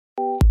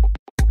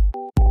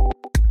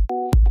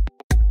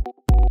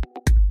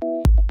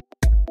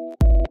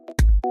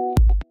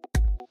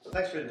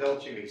thanks for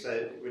indulging me.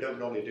 So we don't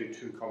normally do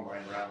 2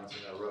 combine rounds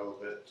in a row,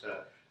 but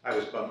I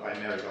was bumped by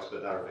Mary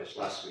Gospodarovich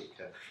last week.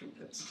 The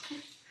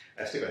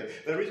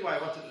reason why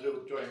I wanted to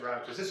do joint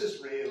rounds is this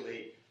is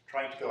really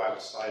trying to go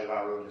outside of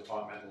our own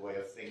departmental way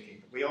of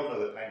thinking. We all know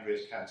that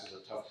pancreas cancer is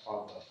a tough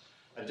problem.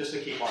 And just to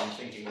keep on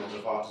thinking that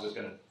Novartis is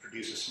going to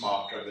produce a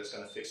smart drug that's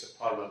going to fix the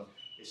problem,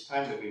 it's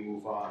time that we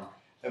move on.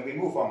 And we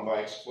move on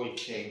by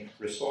exploiting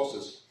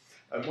resources.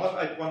 And what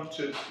I want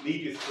to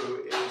lead you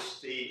through is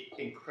the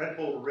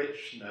incredible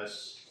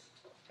richness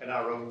in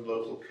our own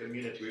local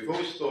community. We've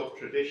always thought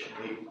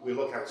traditionally we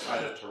look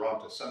outside of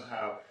Toronto,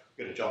 somehow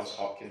we go to Johns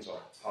Hopkins or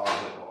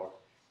Harvard or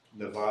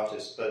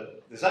Novartis,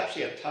 but there's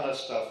actually a ton of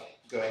stuff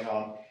going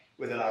on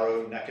within our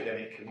own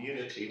academic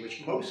community,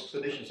 which most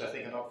clinicians, I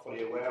think, are not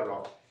fully aware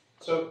of.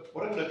 So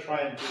what I'm going to try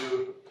and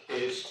do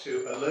is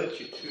to alert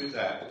you to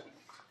that.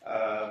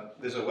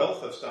 There's a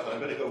wealth of stuff, and I'm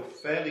going to go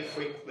fairly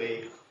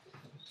quickly,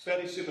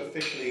 fairly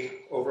superficially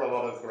over a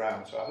lot of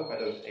ground, so I hope I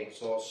don't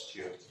exhaust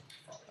you.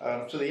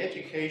 So the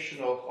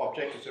educational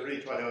objectives are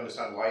really trying to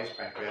understand why is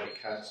pancreatic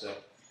cancer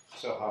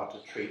so hard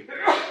to treat.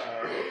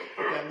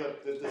 Then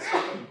the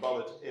second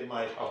bullet in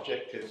my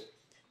objectives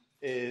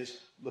is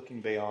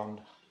looking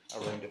beyond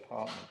our own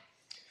department.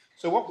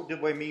 So what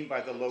do we mean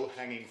by the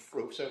low-hanging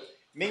fruit? So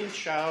Ming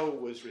Xiao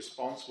was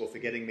responsible for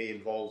getting me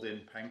involved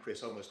in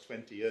pancreas almost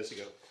 20 years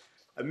ago.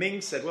 And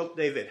Ming said, well,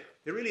 David,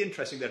 they're really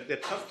interesting. They're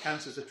tough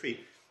cancers to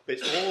treat, but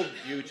it's all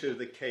due to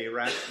the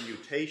KRAS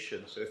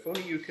mutation. So if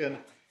only you can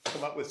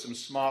come up with some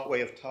smart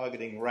way of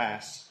targeting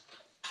RAS,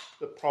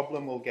 the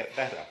problem will get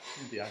better.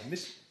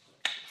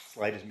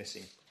 Slide is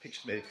missing.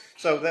 Picture me.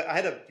 So I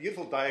had a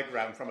beautiful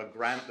diagram from a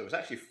grant that was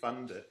actually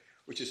funded,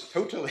 which is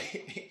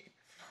totally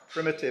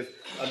primitive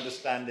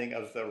understanding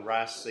of the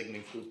RAS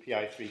signaling through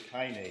PI3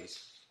 kinase.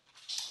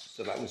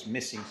 So that was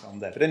missing from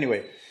there. But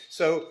anyway,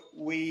 so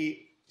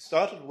we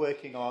started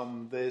working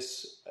on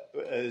this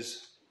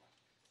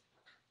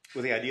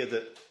with the idea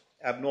that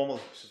abnormal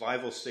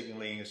survival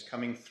signaling is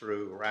coming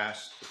through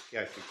RAS to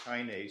PI3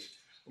 kinase.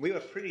 And we were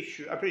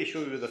I'm pretty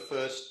sure we were the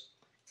first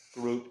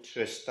group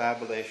to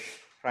establish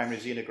primary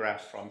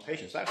xenografts from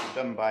patients. Actually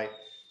done by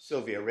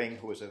Sylvia Ring,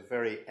 who was a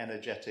very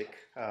energetic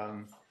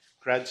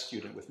grad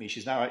student with me.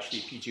 She's now actually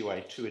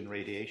PGY2 in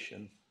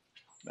radiation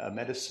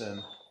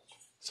medicine.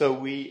 So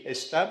we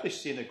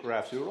established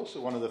xenografts. We were also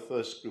one of the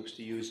first groups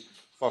to use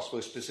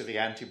phosphospecific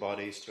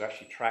antibodies to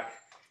actually track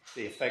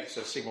the effects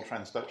of signal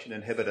transduction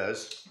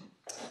inhibitors.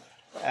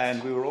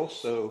 And we were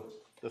also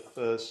the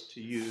first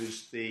to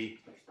use the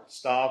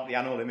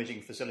animal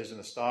imaging facilities in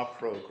the STAR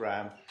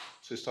program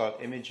to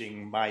start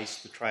imaging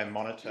mice to try and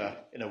monitor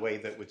in a way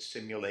that would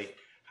simulate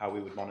how we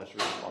would monitor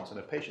response in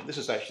a patient. This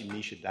is actually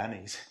Nisha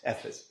Dani's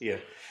efforts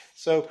here.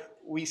 So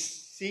we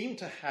seem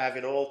to have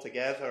it all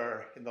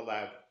together in the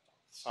lab.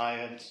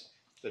 Science,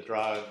 the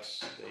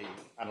drugs,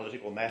 the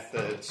analytical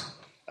methods.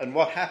 And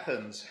what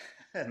happens,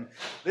 and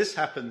this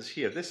happens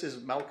here, this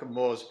is Malcolm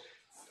Moore's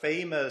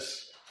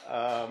famous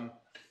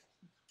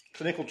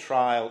clinical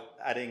trial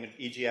adding an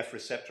EGF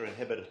receptor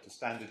inhibitor to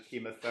standard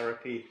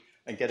chemotherapy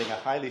and getting a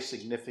highly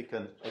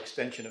significant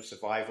extension of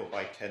survival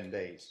by 10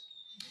 days.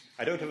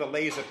 I don't have a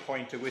laser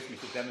pointer with me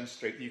to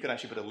demonstrate. You can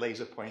actually put a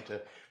laser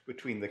pointer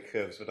between the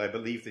curves, but I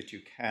believe that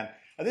you can.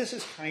 And this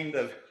is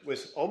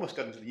was almost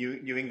got into the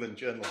New England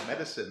Journal of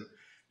Medicine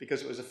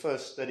because it was the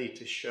first study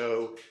to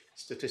show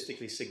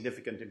statistically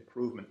significant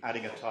improvement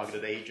adding a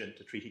targeted agent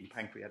to treating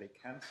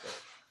pancreatic cancer.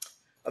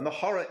 And the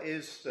horror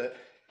is that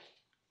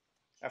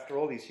after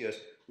all these years,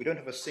 we don't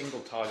have a single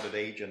targeted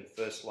agent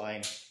first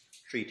line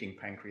treating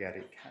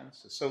pancreatic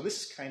cancer. So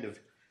this kind of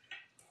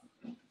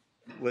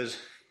was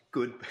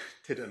good, but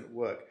didn't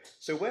work.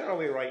 So where are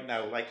we right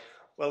now?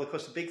 Well, of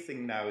course, the big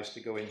thing now is to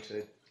go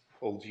into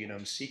whole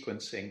genome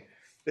sequencing.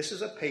 This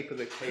is a paper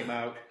that came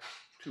out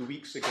 2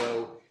 weeks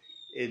ago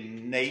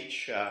in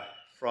Nature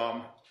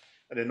from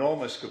an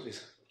enormous group.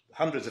 There's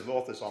hundreds of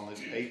authors on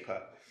this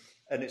paper,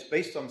 and it's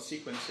based on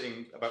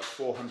sequencing about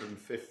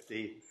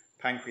 450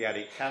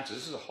 pancreatic cancers.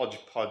 This is a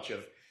hodgepodge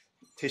of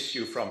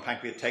tissue from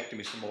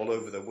pancreatectomies from all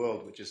over the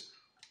world, which is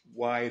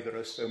why there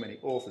are so many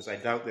authors. I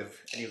doubt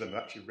any of them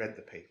have actually read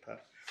the paper.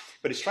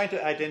 But it's trying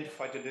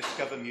to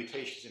discover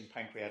mutations in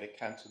pancreatic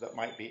cancer that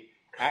might be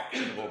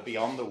actionable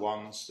beyond the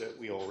ones that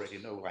we already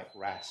know, like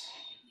RAS.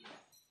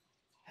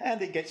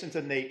 And it gets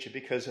into Nature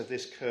because of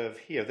this curve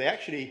here. They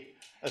actually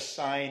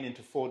assign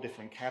into 4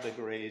 different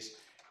categories,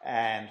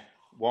 and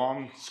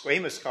one,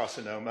 squamous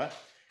carcinoma,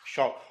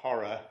 shock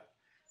horror,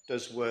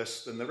 does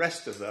worse than the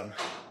rest of them,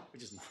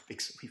 which is not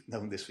big, we've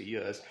known this for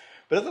years.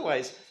 But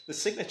otherwise, the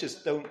signatures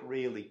don't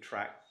really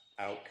track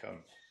outcome,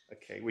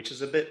 okay, which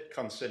is a bit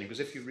concerning, because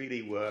if you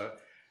really were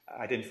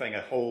identifying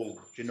a whole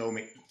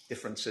genomic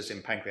differences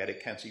in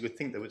pancreatic cancer, you would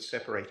think they would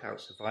separate out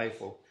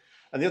survival.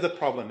 And the other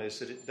problem is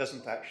that it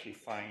doesn't actually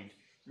find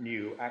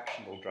new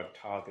actionable drug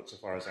targets as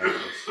far as I can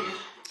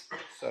see.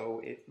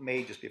 So it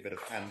may just be a bit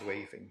of hand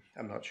waving,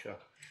 I'm not sure.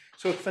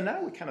 So for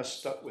now, we're kind of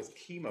stuck with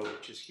chemo,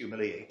 which is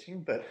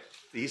humiliating, but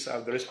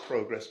there is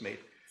progress made.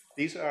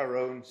 These are our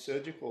own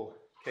surgical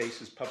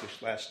cases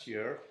published last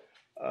year.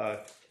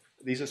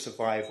 These are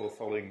survival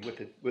following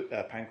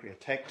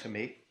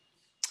pancreatectomy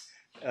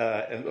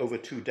and over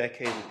 2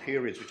 decadal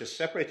periods, which are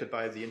separated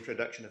by the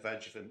introduction of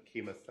adjuvant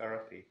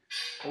chemotherapy.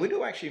 And we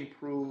do actually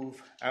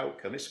improve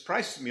outcome. It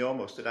surprises me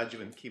almost that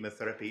adjuvant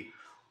chemotherapy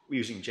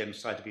using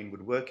gemcitabine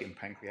would work in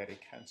pancreatic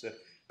cancer,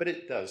 but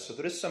it does. So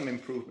there is some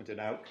improvement in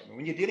outcome. And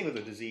when you're dealing with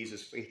a disease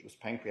as fatal as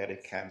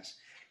pancreatic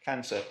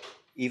cancer,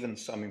 even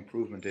some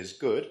improvement is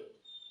good.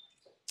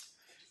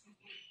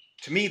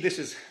 To me, this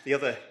is the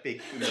other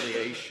big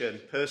humiliation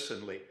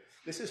personally.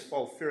 This is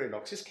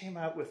FOLFIRINOX. This came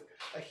out with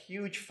a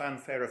huge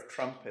fanfare of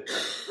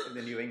trumpets in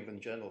the New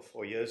England Journal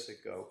 4 years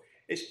ago.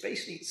 It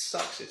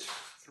sucks. It's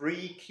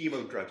 3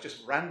 chemo drugs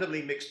just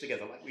randomly mixed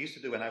together, like we used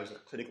to do when I was a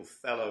clinical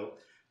fellow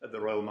at the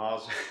Royal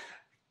Mars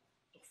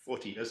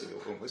 14 years ago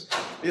almost.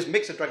 They just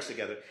mix the drugs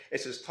together.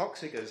 It's as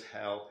toxic as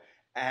hell.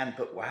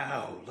 But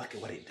wow, look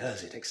at what it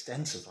does. It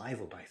extends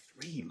survival by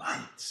 3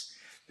 months.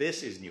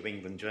 This is New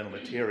England Journal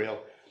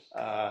material.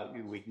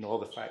 We ignore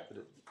the fact that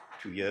at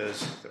 2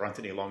 years, there aren't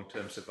any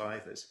long-term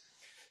survivors.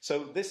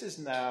 So this is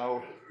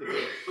now the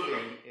big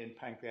thing in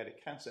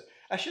pancreatic cancer.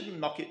 I shouldn't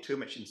knock it too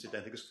much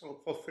incidentally, because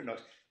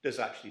FOLFIRINOX does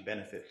actually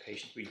benefit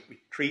patients. We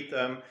treat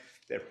them,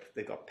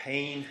 they've got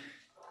pain,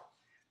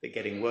 they're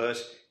getting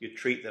worse, you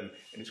treat them,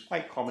 and it's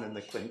quite common in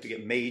the clinic to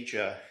get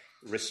major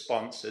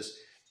responses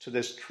to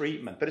this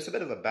treatment. But it's a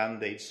bit of a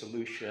band-aid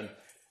solution,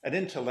 and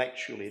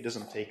intellectually it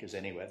doesn't take us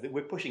anywhere.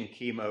 We're pushing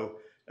chemo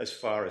as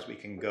far as we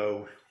can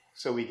go,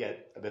 so we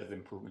get a bit of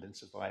improvement in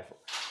survival.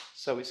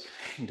 So it's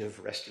kind of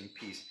rest in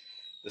peace,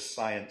 the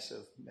science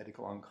of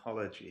medical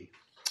oncology.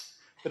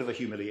 Bit of a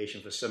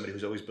humiliation for somebody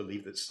who's always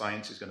believed that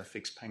science is going to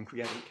fix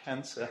pancreatic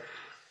cancer.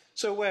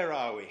 So where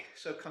are we?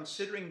 So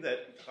considering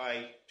that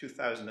by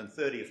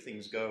 2030, if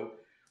things go,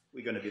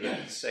 we're going to be the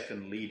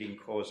 2nd leading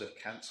cause of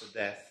cancer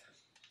death,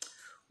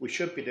 we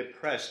should be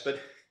depressed. But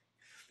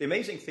the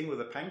amazing thing with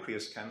the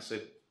pancreas cancer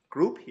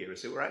group here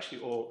is that we're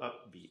actually all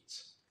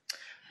upbeats.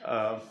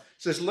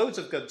 So there's loads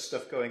of good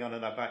stuff going on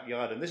in our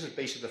backyard, and this is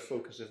basically the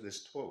focus of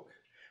this talk.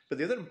 But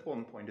the other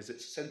important point is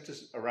it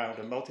centers around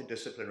a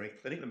multidisciplinary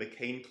clinic, the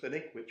McCain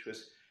Clinic, which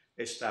was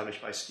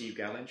established by Steve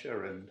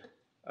Gallinger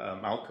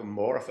and Malcolm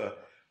Moore for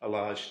a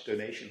large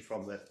donation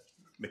from the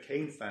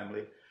McCain family.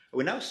 And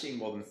we're now seeing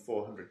more than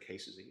 400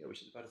 cases a year,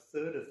 which is about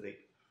 1/3 of the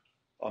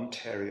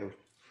Ontario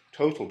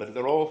total, but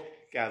they're all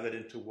gathered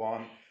into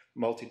one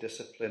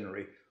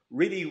multidisciplinary,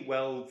 really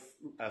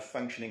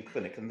well-functioning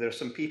clinic. And there are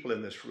some people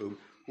in this room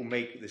who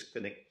make this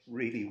clinic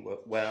really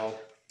work well.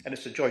 And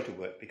it's a joy to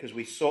work because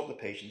we sort the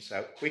patients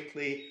out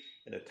quickly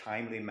in a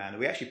timely manner.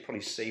 We actually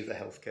probably save the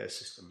healthcare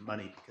system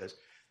money because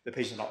the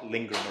patients are not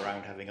lingering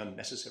around having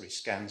unnecessary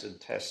scans and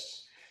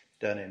tests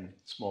done in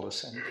smaller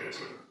centers.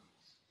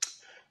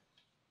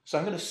 So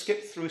I'm going to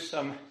skip through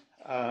some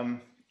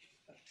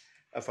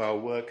of our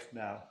work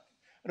now.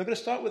 And I'm going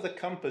to start with the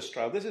COMPASS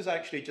trial. This is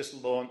actually just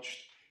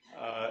launched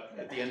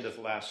at the end of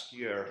last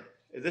year.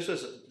 This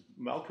was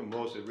Malcolm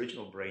Moore's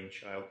original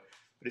brainchild,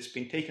 but it's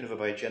been taken over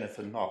by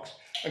Jennifer Knox.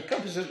 And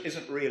COMPASS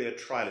isn't really a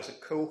trial, it's a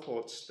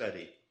cohort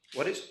study.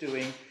 What it's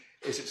doing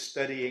is it's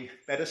studying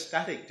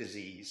metastatic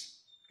disease,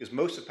 because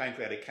most of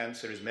pancreatic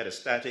cancer is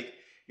metastatic,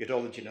 yet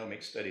all the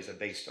genomic studies are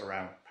based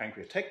around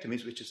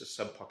pancreatectomies, which is a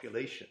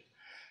subpopulation.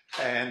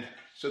 And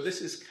so this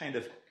is kind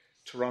of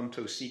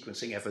Toronto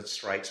sequencing effort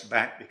strikes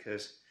back,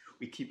 because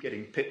we keep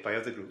getting picked by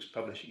other groups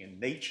publishing in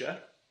Nature.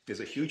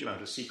 There's a huge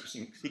amount of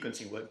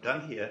sequencing work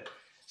done here,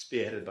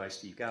 spearheaded by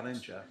Steve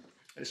Gallinger.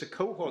 And it's a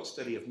cohort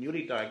study of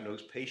newly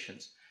diagnosed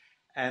patients.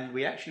 And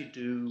we actually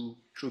do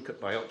true-cut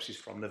biopsies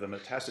from liver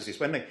metastases.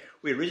 When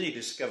we originally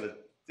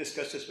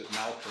discussed this with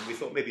Malcolm, we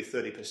thought maybe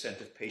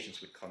 30% of patients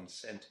would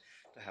consent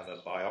to have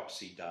a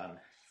biopsy done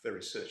for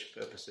research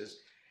purposes.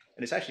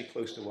 And it's actually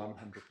close to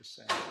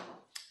 100%.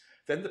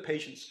 Then the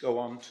patients go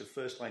on to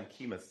first-line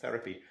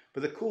chemotherapy.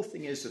 But the cool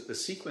thing is that the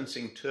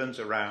sequencing turns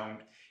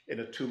around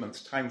in a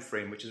 2-month time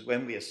frame, which is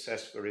when we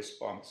assess for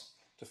response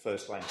to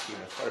first-line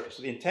chemotherapy.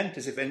 So the intent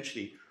is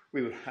eventually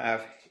we would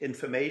have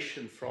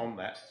information from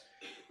that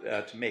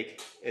to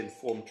make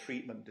informed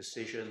treatment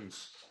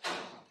decisions.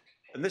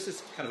 And this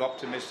is kind of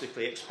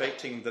optimistically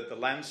expecting that the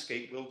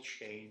landscape will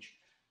change.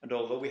 And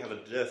although we have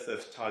a dearth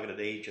of targeted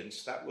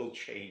agents, that will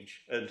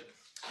change. And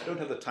I don't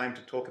have the time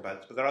to talk about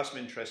this, but there are some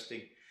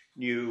interesting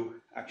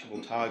new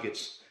actionable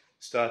targets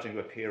starting to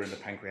appear in the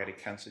pancreatic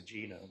cancer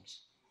genomes.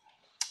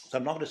 So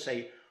I'm not going to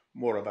say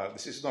more about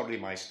this. This is not really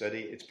my study.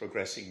 It's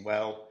progressing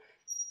well.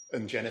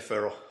 And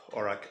Jennifer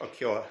or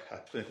Akio, a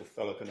clinical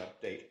fellow, can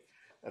update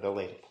at a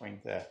later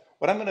point there.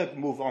 What I'm going to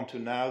move on to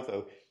now,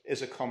 though,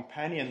 is a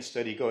companion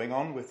study going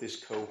on with this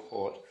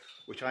cohort,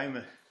 which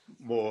I'm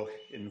more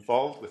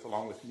involved with,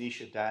 along with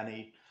Nisha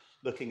Dani,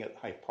 looking at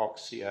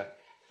hypoxia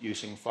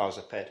using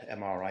FASA-PET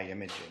MRI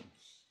imaging.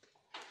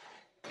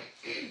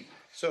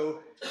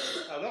 So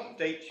I'll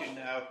update you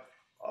now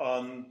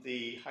on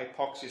the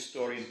hypoxia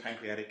story in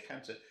pancreatic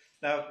cancer.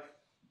 Now,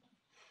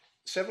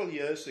 several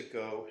years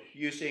ago,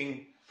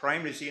 using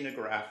primary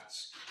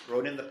xenografts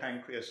grown in the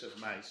pancreas of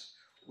mice,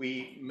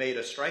 we made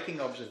a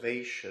striking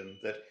observation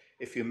that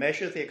if you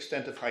measure the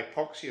extent of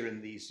hypoxia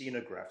in these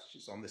xenografts,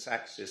 which is on this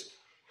axis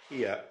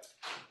here,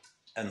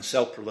 and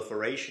cell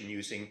proliferation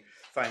using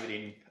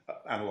thymidine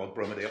analog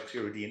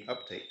bromodeoxyuridine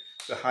uptake,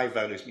 so high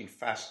values mean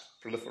fast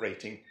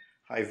proliferating,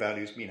 high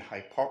values mean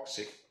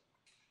hypoxic.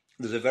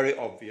 There's a very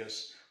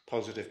obvious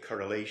positive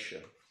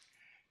correlation.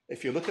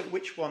 If you look at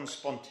which ones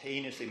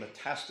spontaneously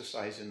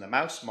metastasize in the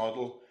mouse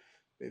model,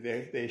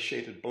 they're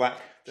shaded black,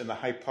 then the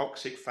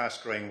hypoxic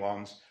fast-growing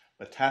ones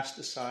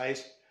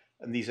metastasize,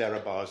 and these error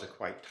bars are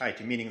quite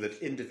tight, meaning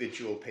that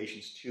individual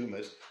patients'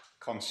 tumors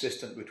are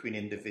consistent between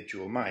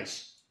individual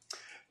mice.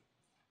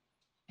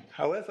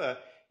 However,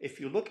 if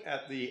you look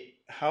at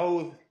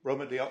how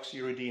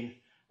bromodeoxyuridine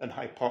and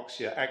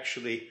hypoxia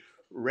actually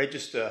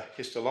register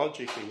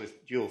histologically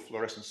with dual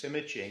fluorescence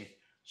imaging,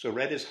 so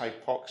red is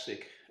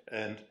hypoxic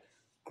and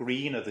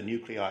green are the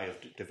nuclei of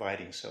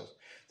dividing cells.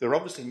 They're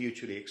obviously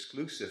mutually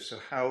exclusive, so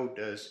how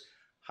does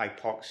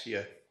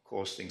hypoxia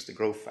cause things to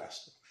grow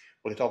faster?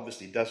 Well, it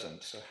obviously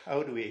doesn't. So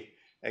how do we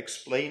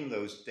explain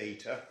those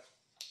data?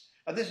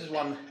 And this is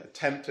one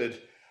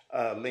attempted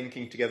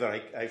linking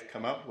together I've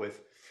come up with.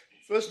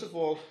 First of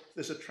all,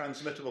 there's a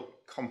transmittable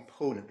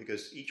component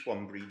because each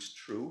one breeds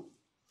true.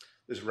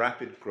 There's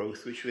rapid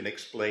growth, which we can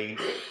explain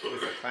with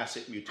the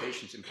classic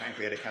mutations in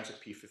pancreatic cancer,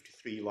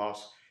 P53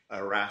 loss,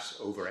 RAS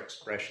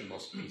overexpression,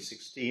 loss of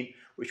P16,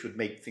 which would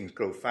make things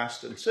grow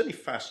faster. And certainly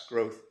fast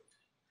growth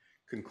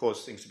can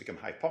cause things to become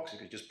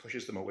hypoxic. It just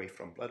pushes them away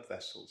from blood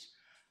vessels.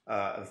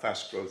 And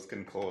fast growth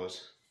can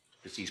cause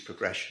disease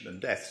progression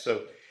and death.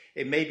 So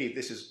it may be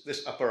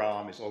this upper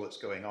arm is all that's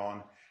going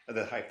on, and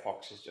the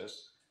hypoxia is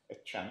just a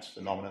chance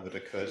phenomenon that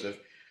occurs of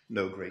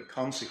no great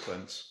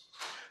consequence.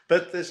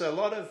 But there's a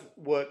lot of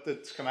work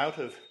that's come out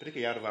of,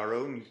 particularly out of our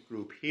own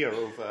group here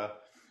over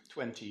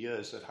 20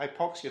 years, that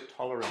hypoxia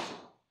tolerance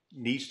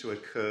needs to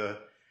occur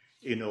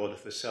in order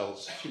for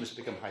tumors to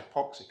become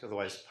hypoxic,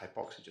 otherwise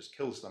hypoxia just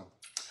kills them.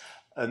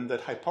 And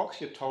that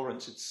hypoxia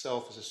tolerance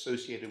itself is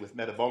associated with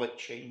metabolic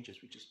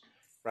changes, which is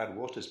Brad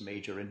Waters'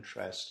 major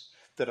interest,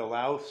 that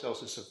allow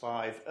cells to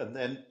survive and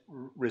then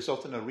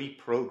result in a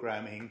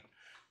reprogramming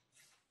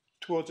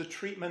towards a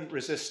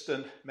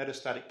treatment-resistant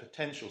metastatic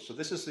potential. So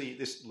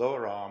this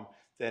lower arm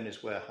then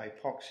is where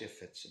hypoxia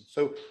fits in.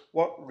 So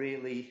what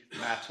really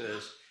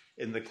matters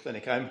in the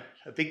clinic? I'm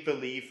a big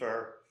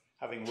believer,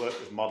 having worked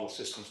with model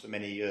systems for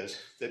many years,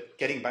 that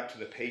getting back to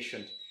the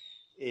patient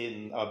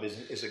in our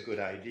business is a good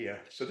idea.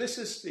 So this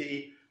is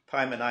the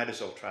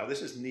piomenidazole trial.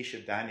 This is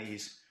Nisha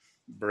Dani's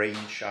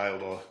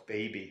brainchild or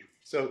baby.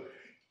 So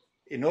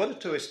in order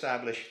to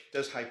establish,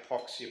 does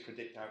hypoxia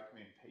predict outcome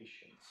in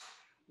patients,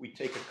 we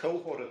take a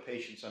cohort of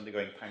patients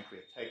undergoing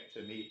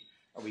pancreatectomy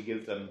and we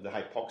give them the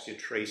hypoxia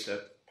tracer,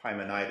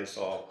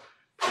 piomenidazole,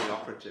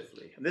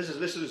 preoperatively. And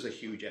this was a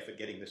huge effort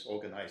getting this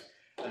organized.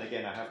 And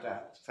again, I have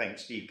to thank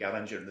Steve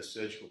Gallinger and the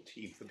surgical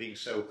team for being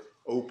so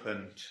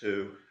open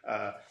to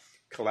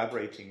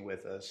collaborating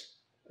with us,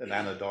 and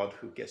Anna Dodd,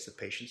 who gets the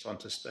patients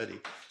onto study.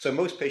 So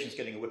most patients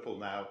getting a Whipple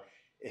now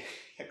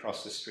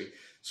across the street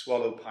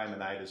swallow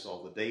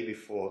piomenidazole the day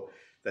before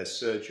their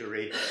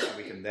surgery, and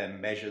we can then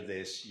measure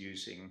this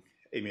using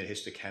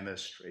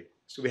immunohistochemistry.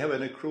 So we have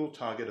an accrual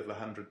target of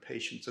 100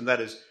 patients, and that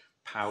is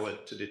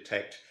powered to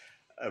detect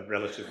a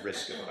relative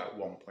risk of about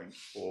 1.4,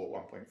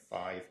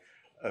 1.5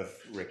 of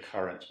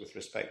recurrence with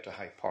respect to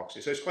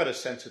hypoxia. So it's quite a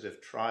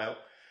sensitive trial.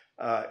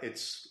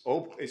 It's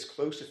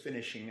close to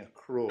finishing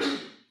accrual.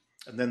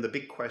 And then the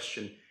big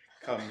question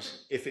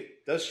comes, if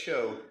it does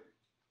show,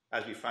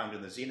 as we found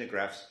in the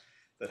xenografts,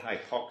 that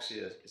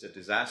hypoxia is a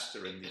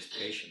disaster in these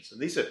patients,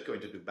 and these are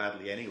going to do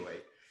badly anyway,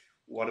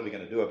 what are we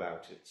going to do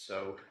about it?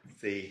 So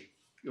we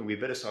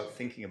better start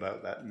thinking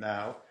about that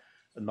now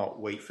and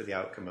not wait for the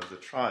outcome of the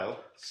trial.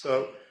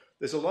 So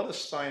there's a lot of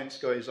science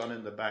goes on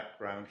in the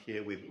background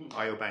here with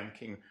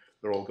biobanking.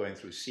 They're all going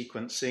through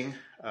sequencing.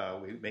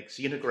 We make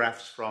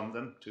xenografts from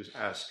them to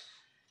ask,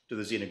 do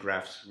the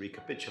xenografts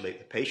recapitulate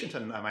the patient?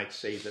 And I might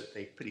say that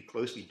they pretty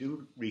closely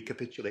do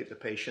recapitulate the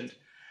patient.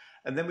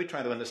 And then we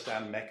try to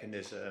understand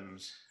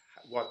mechanisms,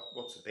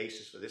 what's the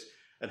basis for this,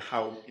 and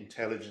how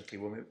intelligently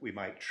we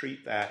might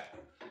treat that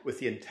with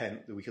the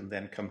intent that we can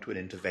then come to an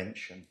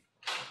intervention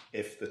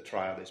if the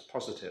trial is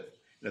positive.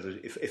 In other words,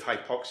 if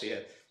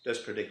hypoxia does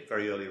predict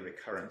very early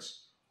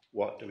recurrence,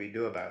 what do we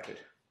do about it?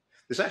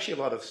 There's actually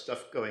a lot of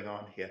stuff going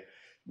on here.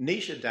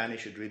 Nisha Dani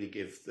should really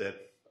give the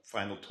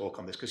final talk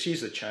on this because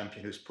she's the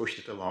champion who's pushed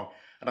it along.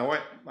 And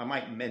I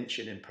might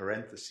mention in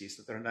parentheses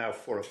that there are now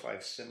 4 or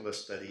 5 similar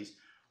studies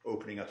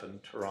opening up in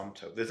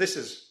Toronto. This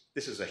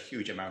is a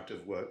huge amount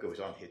of work goes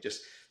on here,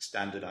 just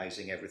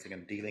standardizing everything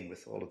and dealing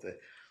with all of the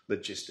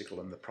logistical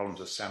and the problems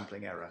of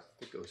sampling error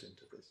that goes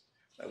into this.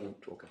 I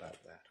won't talk about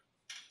that.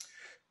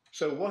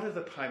 So what if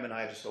the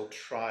piomenidazole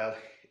trial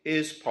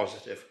is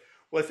positive?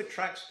 Well, if it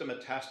tracks the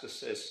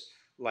metastasis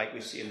like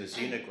we see in the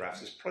xenografts,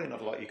 there's probably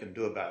not a lot you can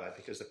do about that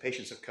because the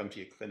patients have come to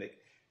your clinic,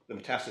 the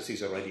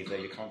metastases are already there,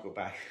 you can't go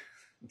back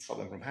and stop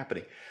them from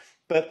happening.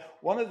 But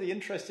one of the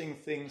interesting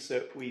things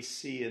that we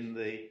see in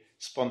the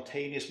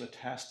spontaneous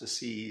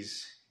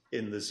metastases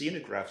in the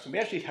xenografts. And we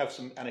actually have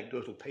some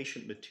anecdotal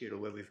patient material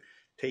where we've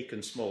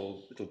taken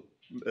small little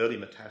early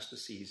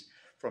metastases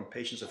from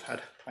patients who've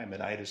had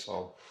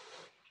biomedical,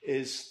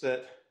 is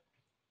that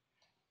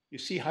you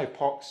see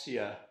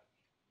hypoxia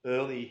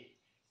early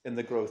in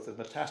the growth of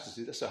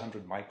metastases. That's a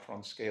 100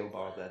 micron scale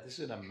bar there. This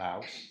is in a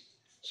mouse.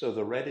 So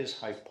the red is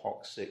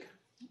hypoxic,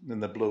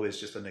 and the blue is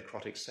just a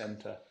necrotic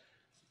center.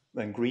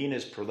 Then green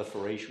is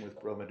proliferation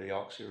with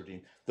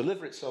bromidioxyuridine. The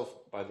liver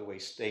itself, by the way,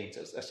 stains.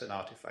 That's an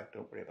artifact.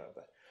 Don't worry about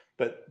that.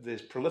 But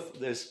there's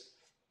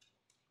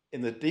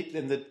in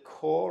the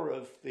core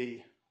of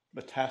the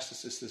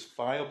metastasis, there's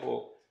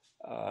viable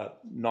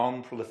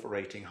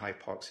non-proliferating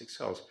hypoxic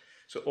cells.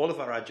 So all of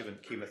our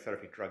adjuvant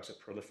chemotherapy drugs are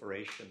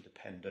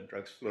proliferation-dependent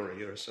drugs,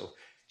 fluorouracil,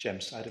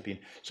 gemcitabine.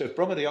 So if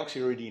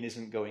bromidioxyuridine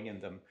isn't going in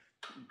them,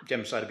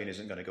 gemcitabine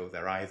isn't going to go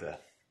there either.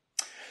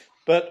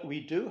 But we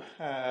do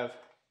have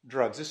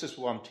drugs. This is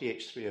one,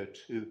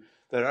 TH302,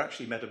 that are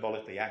actually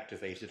metabolically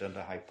activated under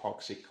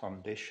hypoxic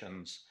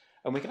conditions.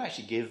 And we can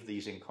actually give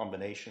these in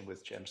combination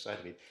with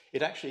gemcitabine.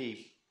 It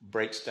actually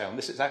breaks down.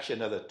 This is actually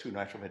another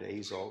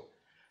 2-nitroimidazole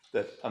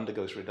that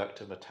undergoes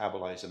reductive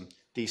metabolism,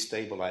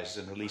 destabilizes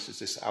and releases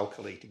this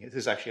alkylating. It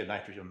is actually a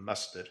nitrogen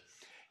mustard,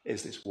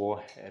 is this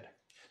warhead.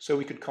 So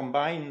we could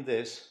combine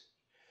this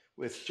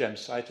with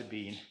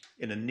gemcitabine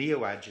in a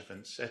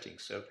neoadjuvant setting.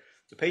 So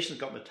the patient's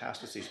got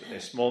metastases, but they're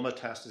small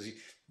metastases.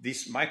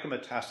 These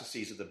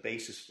micrometastases are the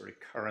basis for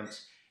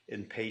recurrence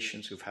in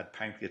patients who've had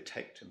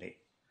pancreatectomy.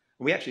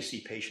 We actually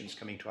see patients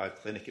coming to our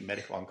clinic in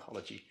medical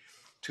oncology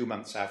 2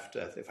 months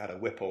after they've had a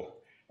Whipple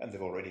and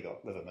they've already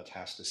got liver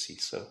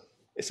metastases. So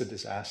it's a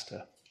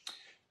disaster.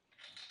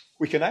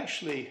 We can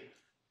actually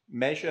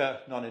measure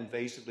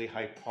non-invasively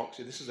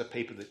hypoxia. This is a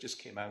paper that just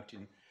came out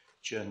in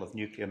Journal of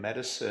Nuclear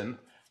Medicine,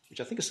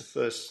 which I think is the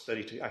first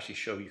study to actually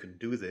show you can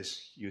do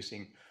this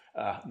using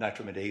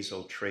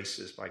nitroimidazole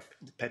tracers by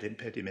PET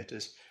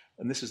emitters.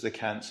 And this is the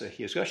cancer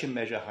here. So we actually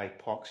measure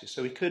hypoxia.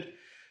 So we could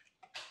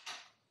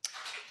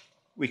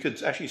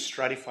actually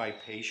stratify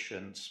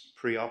patients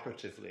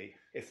preoperatively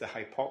if they're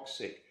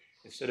hypoxic,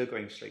 instead of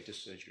going straight to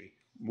surgery,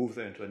 move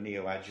them into a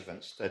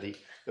neoadjuvant study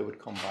that would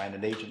combine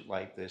an agent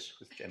like this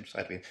with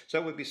gemcitabine. So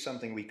that would be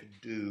something we could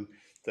do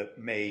that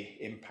may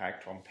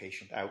impact on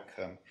patient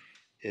outcome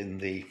in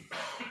the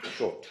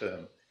short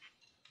term.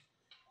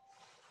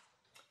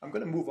 I'm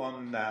going to move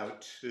on now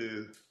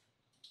to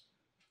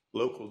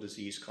local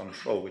disease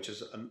control, which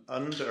is an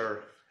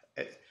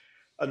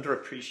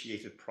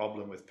underappreciated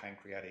problem with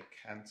pancreatic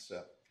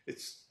cancer.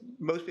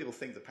 Most people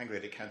think that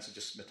pancreatic cancer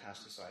just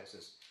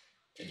metastasizes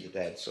and you're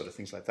dead, sort of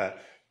things like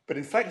that. But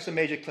in fact, it's a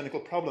major clinical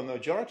problem. The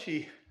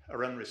majority are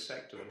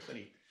unresectable. It's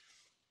only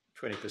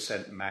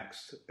 20%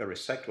 max are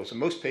resectable. So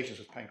most patients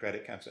with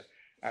pancreatic cancer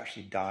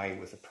actually die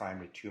with the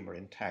primary tumor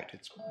intact.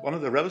 It's one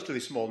of the relatively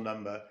small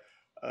number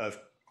of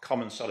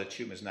common solid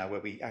tumors now where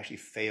we actually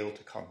fail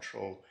to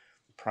control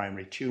the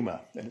primary tumor,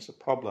 and it's a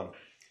problem.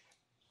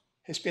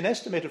 It's been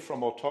estimated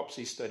from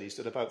autopsy studies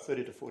that about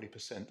 30 to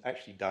 40%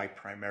 actually die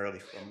primarily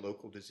from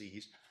local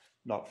disease,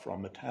 not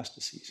from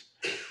metastases.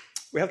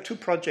 We have 2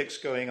 projects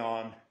going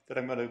on that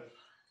I'm going to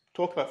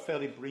talk about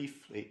fairly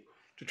briefly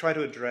to try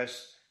to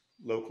address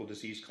local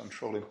disease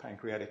control in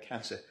pancreatic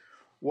cancer.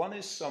 One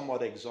is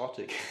somewhat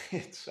exotic.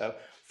 It's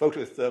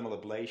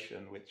photothermal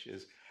ablation, which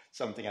is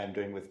something I'm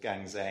doing with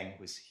Gang Zhang,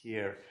 who's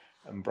here,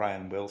 and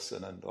Brian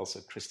Wilson, and also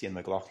Christian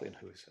McLaughlin,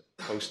 who is a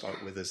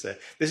postdoc with us there.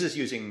 This is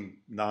using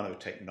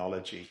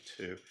nanotechnology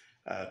to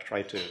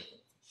try to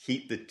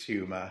heat the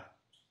tumor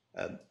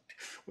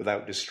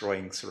without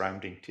destroying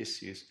surrounding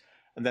tissues.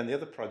 And then the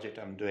other project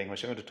I'm doing,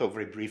 which I'm going to talk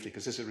very briefly,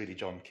 because this is really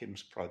John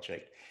Kim's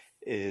project,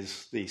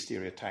 is the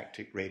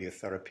stereotactic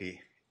radiotherapy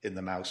in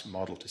the mouse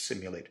model to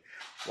simulate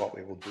what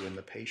we will do in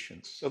the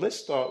patients. So let's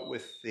start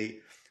with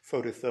the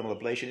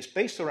photothermal ablation. It's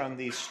based around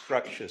these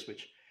structures,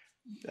 which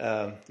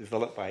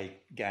developed by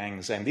Gang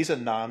Zhang. These are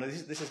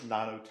this is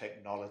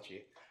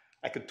nanotechnology.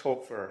 I could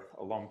talk for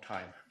a long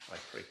time. I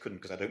probably couldn't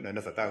because I don't know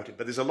enough about it,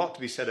 but there's a lot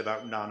to be said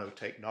about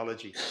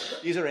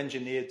nanotechnology. These are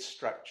engineered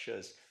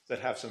structures that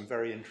have some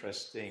very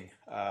interesting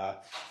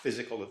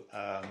physical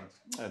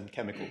and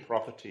chemical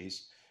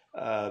properties.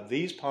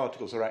 These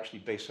particles are actually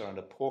based around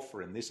a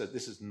porphyrin. This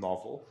is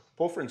novel.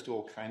 Porphyrins do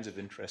all kinds of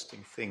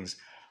interesting things,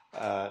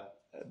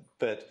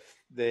 but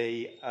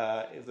the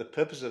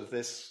purpose of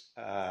this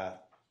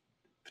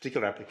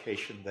particular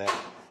application there,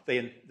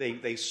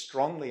 they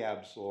strongly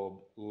absorb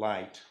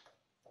light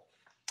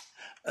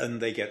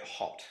and they get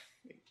hot.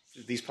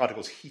 These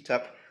particles heat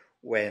up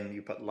when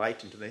you put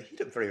light into them. They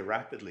heat up very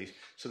rapidly.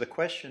 So the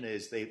question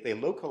is, they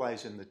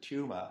localize in the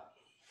tumor.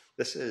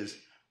 This is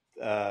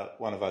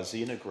one of our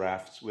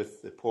xenografts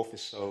with the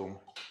porphysome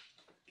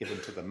given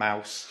to the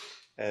mouse,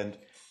 and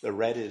the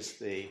red is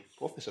the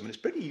porphysome, and it's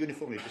pretty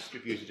uniformly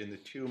distributed in the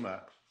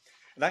tumor.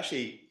 And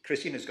actually,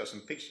 Christina's got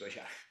some pictures, which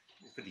are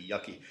pretty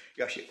yucky.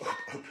 You actually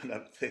open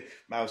up the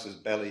mouse's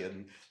belly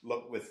and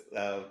look with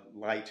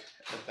light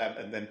at that,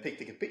 and then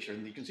take a picture,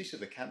 and you can see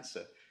the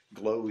cancer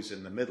glows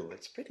in the middle.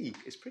 It's pretty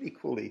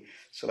coolly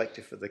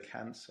selective for the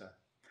cancer.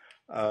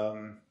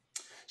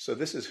 So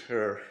this is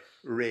her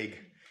rig.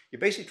 You're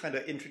basically trying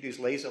to introduce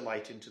laser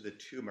light into the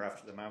tumor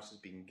after the mouse has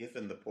been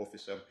given the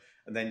porphyrisome,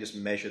 and then just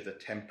measure the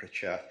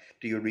temperature.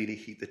 Do you really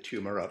heat the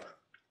tumor up?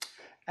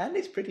 And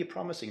it's pretty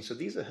promising. So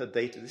these are her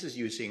data. This is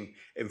using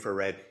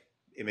infrared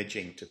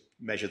imaging to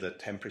measure the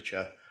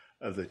temperature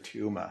of the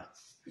tumor.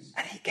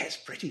 And it gets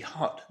pretty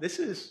hot. This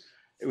is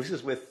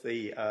with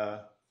the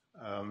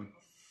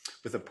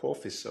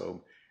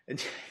porphyrisome.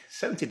 And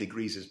 70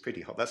 degrees is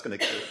pretty hot. That's going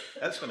to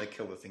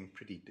kill the thing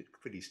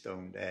pretty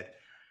stone dead.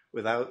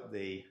 Without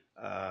the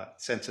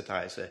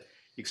sensitizer,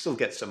 you still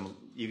get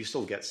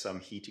some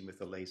heating with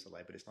the laser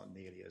light, but it's not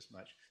nearly as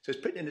much. So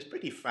it's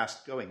pretty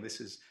fast going. This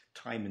is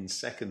time in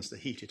seconds to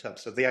heat it up.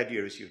 So the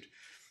idea is you'd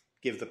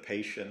give the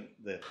patient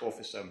the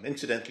porphyrisome.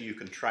 Incidentally, you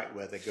can track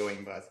where they're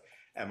going by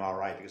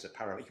MRI because you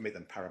can make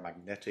them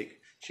paramagnetic.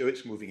 Show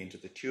it's moving into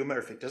the tumor.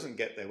 If it doesn't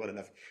get there well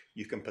enough,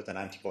 you can put an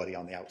antibody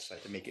on the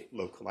outside to make it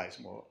localize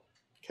more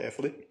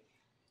carefully.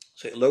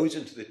 So it loads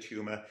into the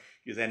tumor.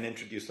 You then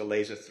introduce the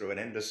laser through an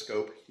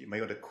endoscope. You may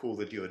want to cool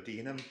the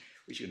duodenum,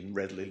 which you can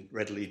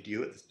readily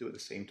do at the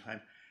same time,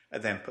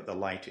 and then put the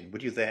light in.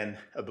 Would you then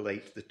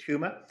ablate the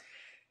tumor?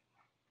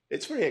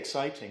 It's very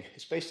exciting.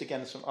 It's based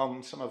again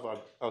on some of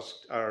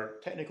our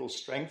technical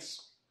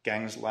strengths,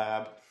 Gang's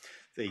lab,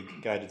 the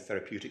Guided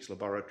Therapeutics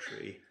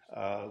Laboratory,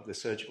 the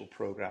surgical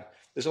program.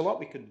 There's a lot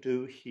we could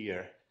do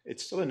here.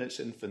 It's still in its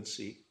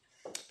infancy,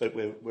 but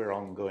we're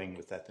ongoing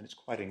with that, and it's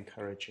quite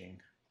encouraging.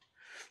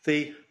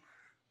 The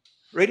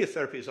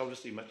radiotherapy is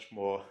obviously much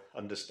more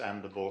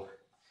understandable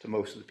to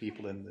most of the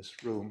people in this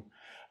room.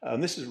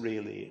 This is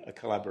really a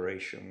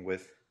collaboration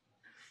with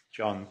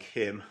John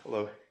Kim,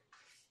 although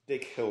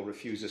Dick Hill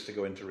refuses to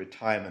go into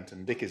retirement,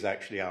 and Dick is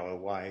actually our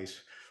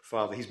wise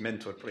father. He's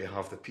mentored probably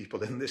half the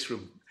people in this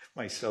room,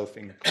 myself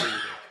included.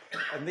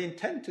 And the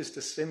intent is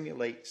to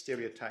simulate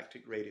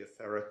stereotactic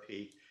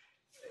radiotherapy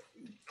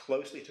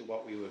closely to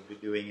what we would be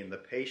doing in the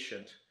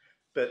patient.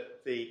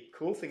 But the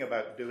cool thing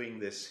about doing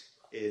this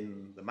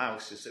in the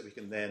mouse is that we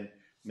can then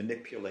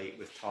manipulate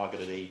with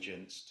targeted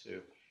agents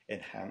to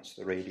enhance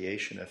the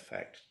radiation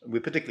effect. And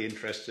we're particularly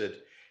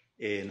interested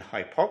in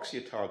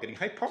hypoxia targeting.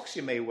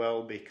 Hypoxia may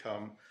well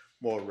become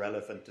more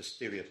relevant to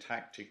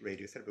stereotactic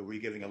radiotherapy. We're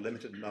giving a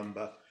limited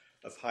number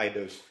of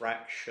high-dose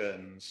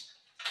fractions.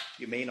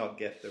 You may not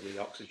get the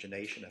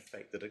reoxygenation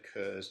effect that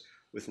occurs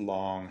with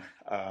long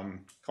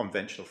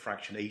conventional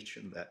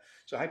fractionation there.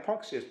 So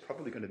hypoxia is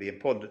probably going to be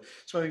important.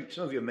 Some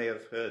of you may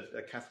have heard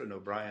Catherine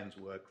O'Brien's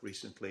work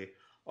recently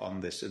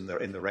on this in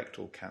the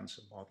rectal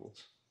cancer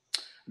models.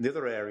 And the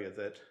other area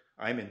that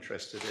I'm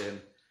interested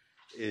in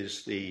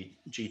is the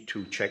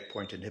G2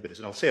 checkpoint inhibitors,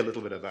 and I'll say a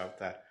little bit about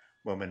that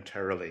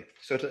momentarily.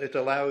 So it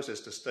allows us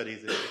to study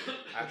the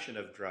action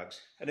of drugs,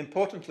 and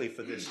importantly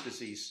for this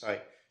disease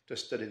site, to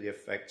study the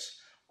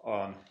effects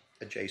on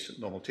adjacent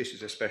normal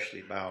tissues,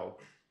 especially bowel.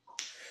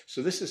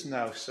 So this is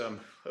now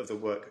some of the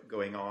work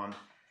going on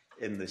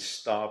in the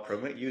STAR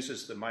program. It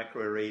uses the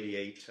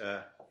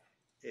microirradiator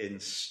in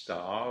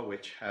STAR,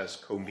 which has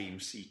cone beam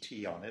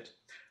CT on it.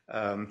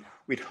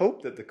 We'd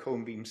hope that the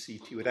cone beam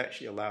CT would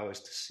actually allow us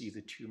to see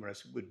the tumor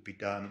as would be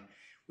done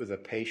with a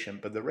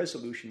patient, but the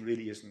resolution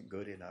really isn't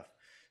good enough.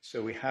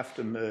 So we have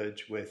to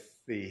merge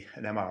with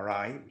an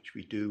MRI, which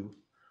we do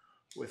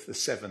with the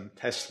 7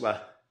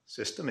 Tesla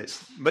system.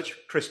 It's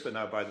much crisper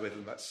now, by the way,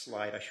 than that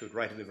slide I showed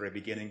right at the very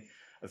beginning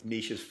of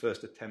Nisha's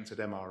first attempt at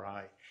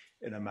MRI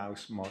in a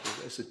mouse model.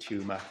 There's a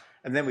tumor.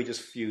 And then we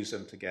just fuse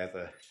them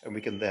together, and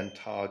we can then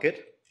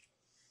target.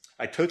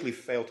 I totally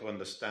failed to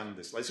understand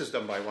this. This is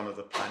done by one of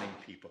the planning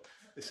people.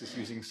 This is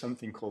using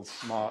something called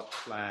Smart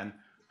Plan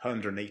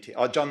 180.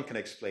 John can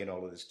explain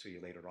all of this to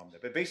you later on there.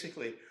 But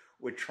basically,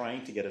 we're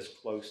trying to get as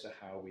close to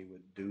how we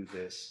would do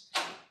this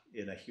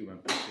in a human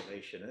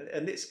population.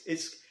 And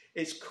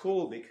it's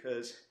cool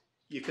because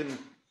you can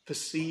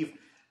perceive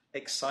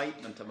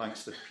excitement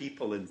amongst the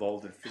people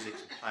involved in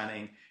physics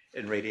planning,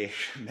 in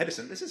radiation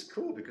medicine. This is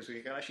cool because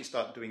we can actually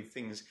start doing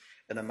things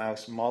in a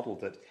mouse model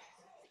that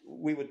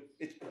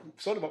it's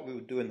sort of what we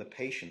would do in the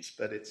patients,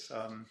 but it's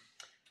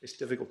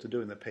difficult to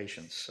do in the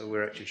patients. So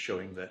we're actually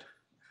showing that,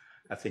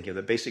 I think,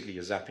 that basically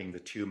you're zapping the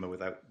tumor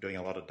without doing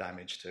a lot of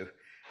damage to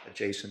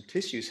adjacent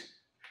tissues.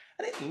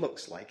 And it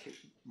looks like it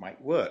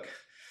might work.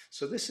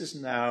 So this is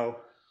now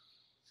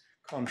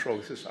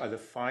controlled. This is either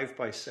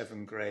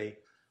 5x7 gray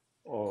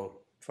or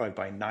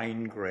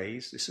 5x9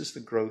 grays. This is the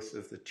growth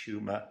of the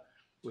tumor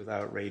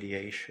without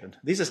radiation.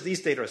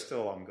 These data are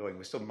still ongoing.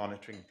 We're still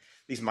monitoring.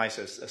 These mice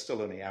are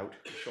still only out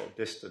a short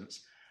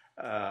distance.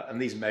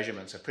 And these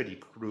measurements are pretty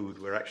crude.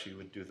 We actually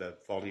would do the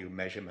volume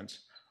measurements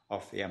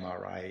of the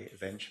MRI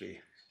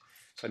eventually.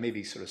 So I may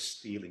be sort of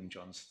stealing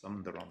John's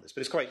thunder on this.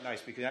 But it's quite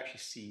nice. We can actually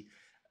see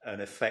an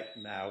effect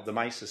now. The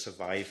mice are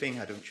surviving.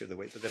 I don't show the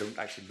weight, but they don't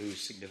actually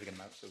lose significant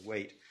amounts of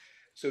weight.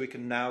 So we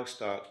can now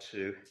start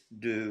to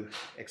do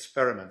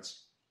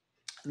experiments.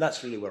 And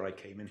that's really where I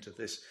came into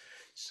this.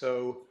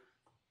 So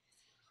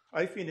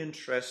I've been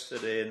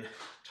interested in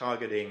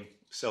targeting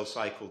cell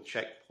cycle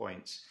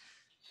checkpoints.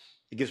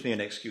 It gives me an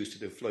excuse to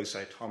do flow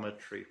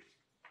cytometry.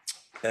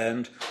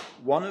 And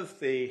one of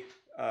the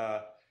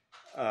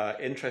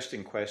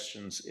interesting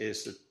questions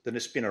is that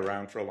it's been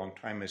around for a long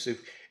time, is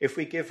if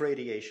we give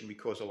radiation, we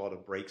cause a lot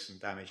of breaks and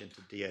damage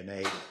into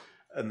DNA,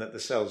 and that the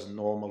cells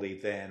normally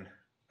then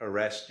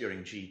arrest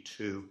during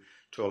G2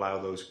 to allow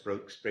those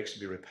breaks to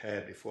be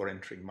repaired before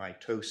entering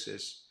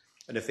mitosis.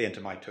 And if they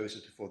enter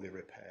mitosis before they're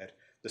repaired,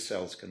 the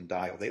cells can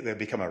die, or they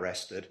become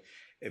arrested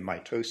in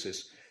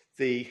mitosis.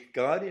 The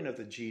guardian of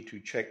the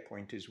G2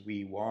 checkpoint is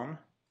WEE1,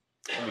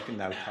 and we can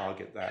now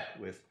target that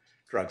with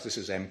drugs. This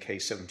is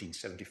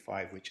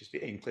MK1775, which is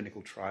in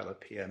clinical trial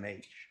at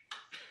PMH.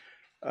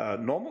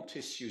 Normal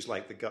tissues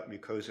like the gut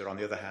mucosa, on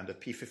the other hand, are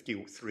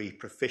P53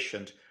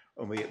 proficient,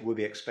 and will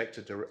be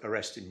expected to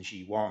arrest in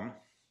G1,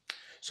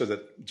 so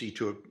that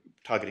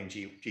targeting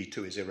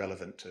G2 is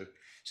irrelevant to.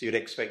 So you'd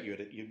expect you'd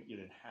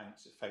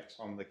enhance effects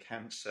on the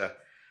cancer,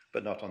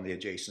 but not on the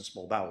adjacent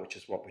small bowel, which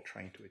is what we're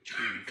trying to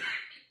achieve.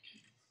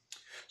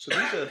 So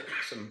these are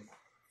some,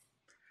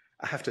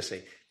 I have to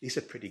say, these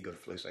are pretty good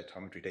flow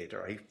cytometry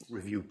data. I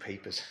review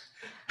papers.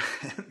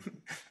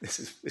 This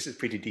is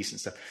pretty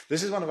decent stuff.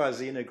 This is one of our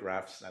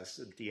xenografts. Now, this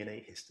is a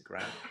DNA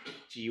histogram.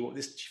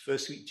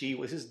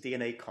 This is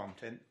DNA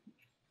content,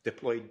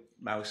 diploid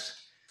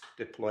mouse,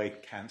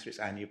 diploid cancer, it's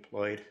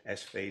aneuploid,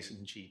 S phase,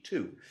 and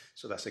G2.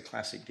 So that's a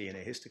classic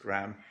DNA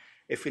histogram.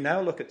 If we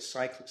now look at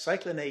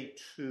cyclin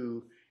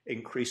A2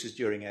 increases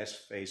during S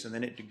phase, and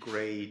then it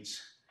degrades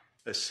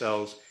as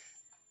cells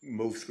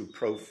move through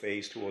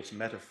prophase towards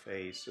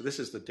metaphase. So this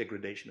is the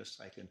degradation of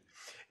cyclin.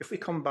 If we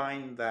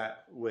combine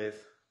that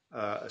with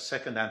a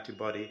second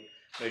antibody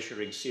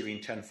measuring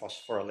serine 10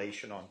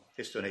 phosphorylation on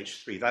histone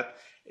H3, that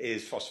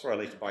is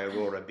phosphorylated by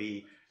Aurora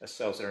B as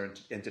cells are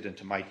entered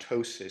into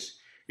mitosis,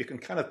 you can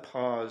kind of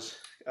pause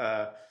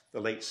the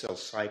late cell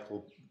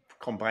cycle,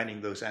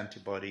 combining those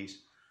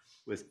antibodies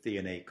with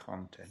DNA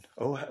content.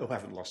 I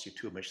haven't lost you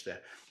too much there.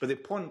 But the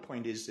important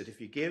point is that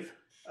if you give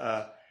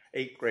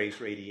 8 grays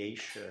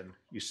radiation,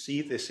 you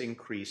see this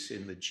increase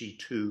in the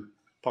G2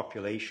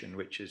 population,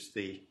 which is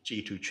the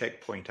G2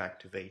 checkpoint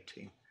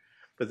activating.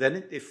 But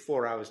then if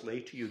 4 hours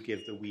later you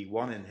give the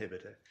WEE1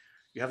 inhibitor,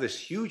 you have this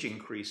huge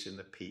increase in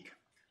the peak.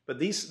 But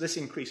this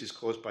increase is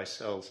caused by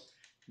cells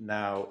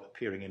now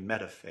appearing in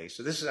metaphase.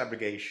 So this is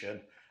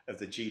abrogation of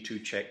the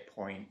G2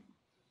 checkpoint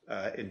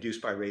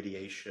induced by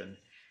radiation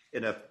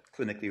in a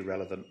clinically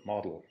relevant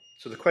model.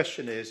 So the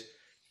question is,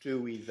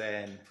 do we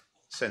then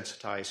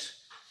sensitize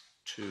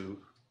to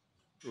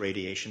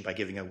radiation by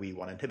giving a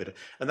WEE1 inhibitor?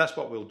 And that's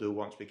what we'll do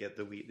once we get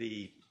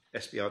the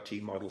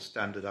SBRT model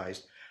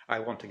standardized. I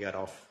want to get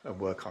off and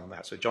work on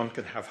that. So John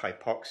can have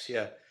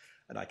hypoxia,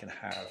 and I can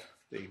have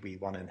the WEE1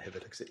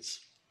 inhibitor because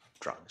it's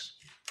drugs.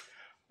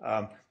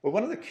 Well,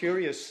 one of the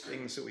curious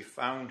things that we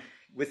found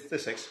with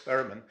this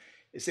experiment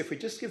is if we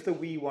just give the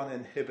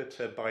WEE1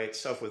 inhibitor by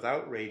itself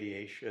without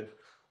radiation,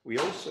 we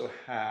also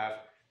have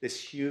this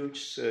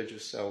huge surge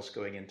of cells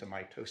going into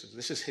mitosis.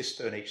 This is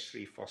histone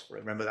H3 phosphorylation.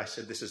 Remember I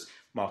said this is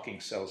marking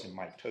cells in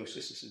mitosis.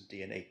 This is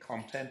DNA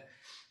content.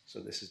 So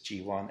this is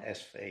G1,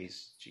 S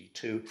phase,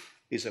 G2.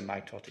 These are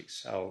mitotic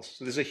cells.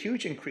 So there's a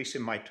huge increase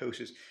in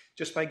mitosis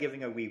just by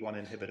giving a WEE1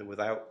 inhibitor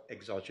without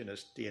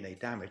exogenous DNA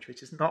damage,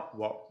 which is not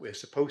what we're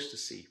supposed to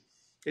see.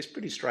 It's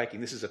pretty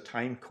striking. This is a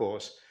time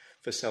course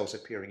for cells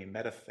appearing in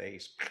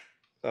metaphase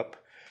up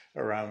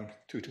around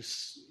 2 to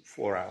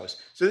 4 hours.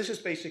 So this is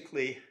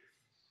basically,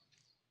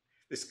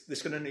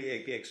 this can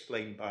only be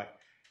explained by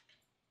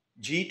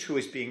G2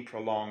 is being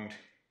prolonged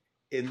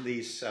in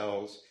these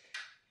cells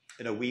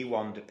in a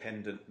WEE1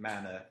 dependent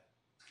manner,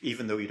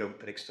 even though you don't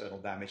put external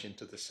damage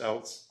into the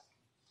cells.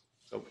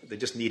 So they're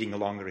just needing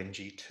longer in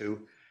G2.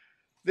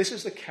 This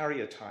is the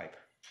carrier type.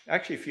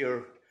 Actually, if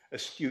you're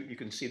astute, you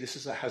can see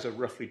this has a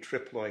roughly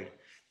triploid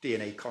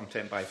DNA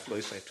content by flow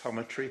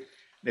cytometry.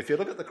 And if you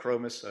look at the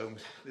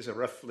chromosomes, there's a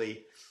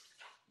roughly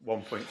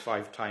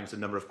 1.5 times the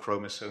number of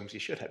chromosomes you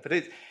should have.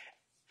 But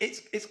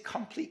it's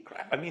complete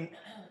crap. I mean,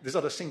 there's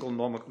not a single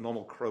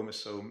normal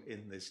chromosome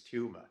in this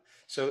tumor.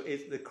 So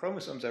the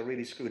chromosomes are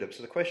really screwed up.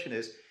 So the question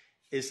is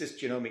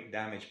this genomic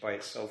damage by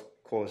itself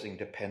causing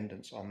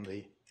dependence on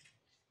the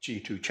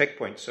G2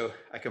 checkpoint? So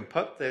I can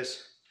put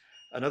this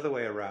another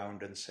way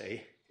around and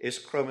say, is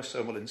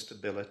chromosomal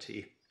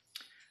instability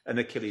an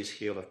Achilles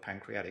heel of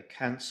pancreatic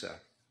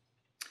cancer?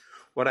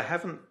 What I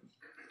haven't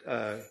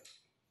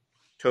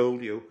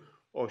told you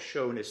or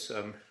shown is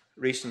some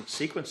recent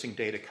sequencing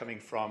data coming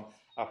from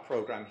our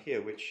program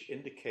here, which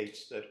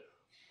indicates that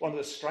one of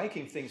the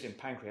striking things in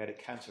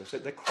pancreatic cancer is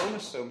that the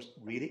chromosomes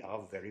really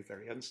are very,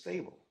 very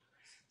unstable.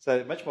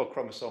 So much more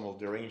chromosomal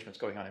derangements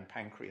going on in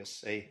pancreas,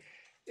 say,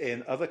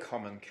 in other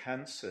common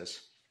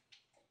cancers.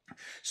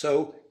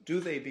 So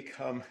do they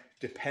become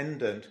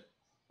dependent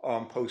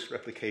on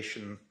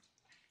post-replication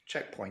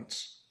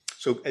checkpoints?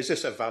 So is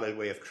this a valid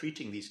way of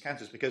treating these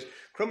cancers? Because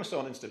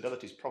chromosomal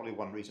instability is probably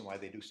one reason why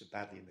they do so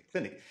badly in the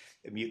clinic.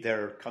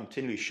 They're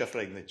continually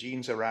shuffling the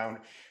genes around.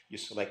 You're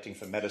selecting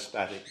for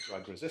metastatic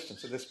drug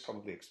resistance. So this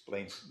probably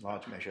explains in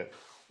large measure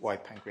why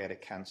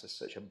pancreatic cancer is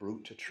such a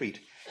brute to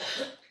treat.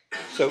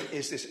 So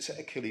is this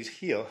Achilles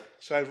heel?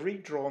 So I've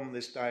redrawn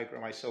this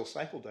diagram, my cell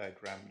cycle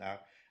diagram now,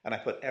 And I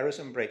put errors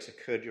and breaks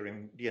occur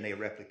during DNA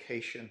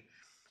replication,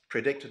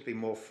 predicted to be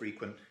more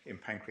frequent in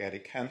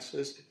pancreatic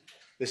cancers.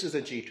 This is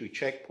the G2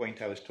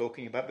 checkpoint I was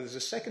talking about, but there's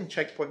a second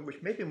checkpoint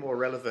which may be more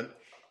relevant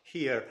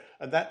here,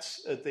 and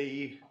that's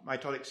the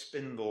mitotic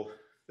spindle,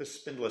 the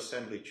spindle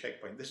assembly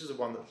checkpoint. This is the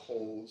one that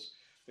holds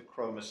the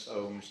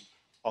chromosomes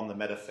on the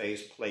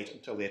metaphase plate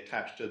until they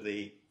attach to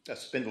the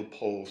spindle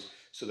poles,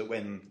 so that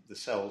when the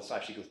cells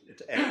actually go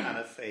into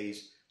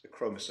anaphase, the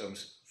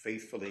chromosomes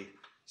faithfully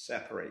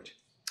separate.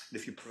 And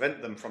if you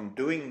prevent them from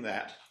doing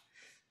that,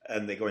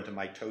 and they go into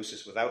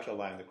mitosis without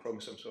allowing the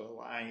chromosomes to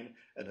align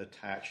and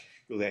attach,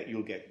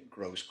 you'll get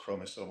gross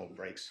chromosomal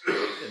breaks.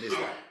 And is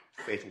that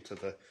fatal to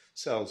the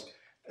cells?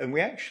 And we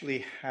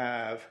actually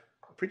have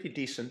a pretty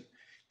decent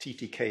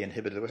TTK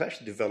inhibitor that was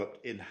actually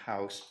developed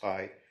in-house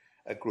by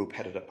a group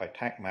headed up by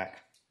TACMAC.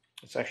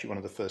 It's actually one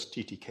of the first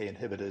TTK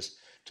inhibitors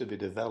to be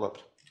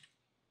developed.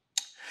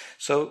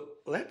 So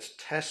let's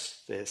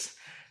test this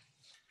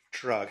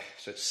drug.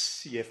 So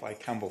it's CFI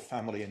Campbell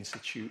Family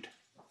Institute.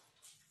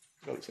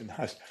 Well, it's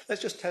in-house.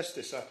 Let's just test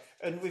this out.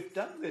 And we've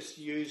done this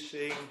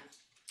using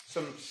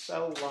some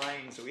cell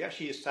lines that we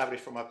actually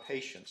established from our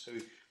patients. So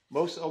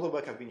all the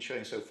work I've been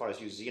showing so far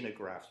is use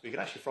xenografts. We can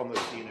actually, from those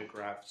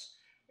xenografts,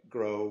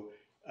 grow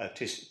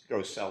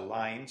cell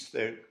lines.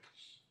 They're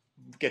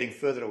getting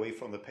further away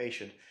from the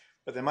patient,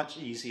 but they're much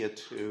easier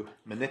to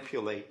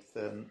manipulate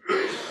than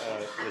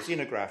the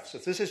xenografts. So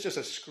this is just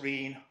a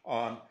screen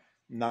on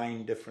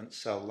 9 different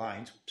cell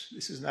lines.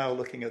 This is now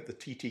looking at the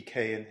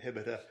TTK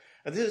inhibitor.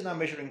 And this is now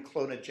measuring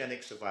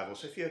clonogenic survival.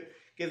 So if you're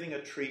giving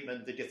a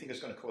treatment that you think is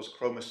going to cause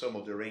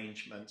chromosomal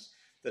derangements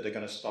that are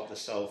going to stop the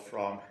cell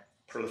from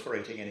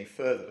proliferating any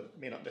further, but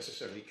may not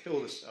necessarily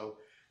kill the cell,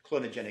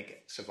 clonogenic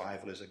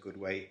survival is a good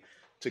way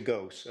to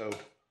go. So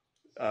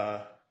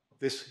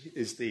this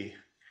is the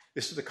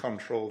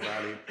control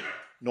value,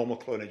 normal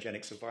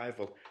clonogenic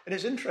survival. And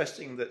it's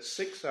interesting that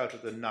 6 out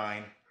of the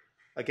 9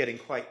 are getting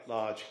quite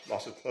large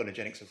loss of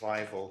clonogenic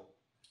survival.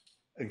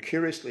 And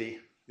curiously,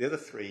 the other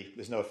 3,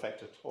 there's no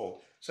effect at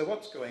all. So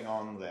what's going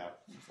on there?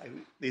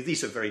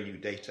 These are very new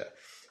data,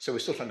 so we're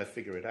still trying to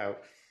figure it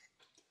out.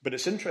 But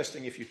it's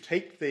interesting, if you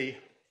take the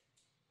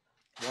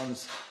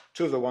ones,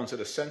 2 of the ones that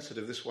are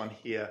sensitive, this one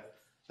here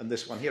and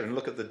this one here, and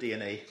look at the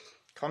DNA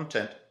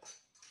content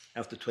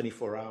after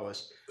 24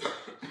 hours,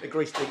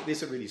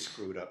 these are really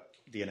screwed up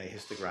DNA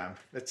histogram.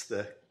 That's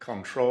the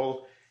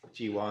control,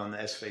 G1,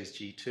 S phase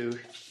G2.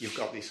 You've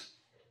got these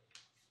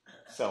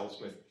cells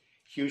with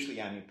hugely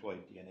aneuploid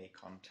DNA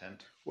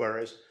content,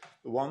 whereas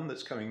the one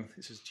that's coming,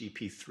 this is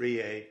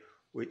GP3A,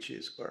 which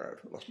is, where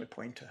I lost my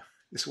pointer.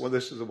 This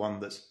is the one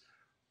that's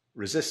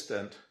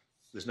resistant.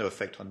 There's no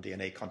effect on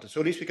DNA content.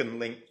 So at least we can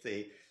link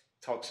the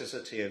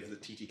toxicity of the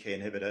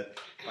TTK inhibitor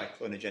by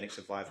clonogenic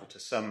survival to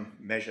some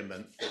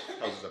measurement that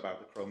tells us about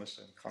the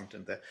chromosome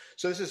content there.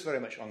 So this is very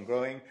much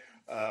ongoing.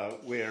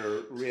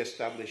 We're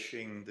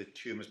re-establishing the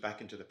tumors back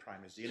into the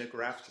primer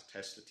xenografts to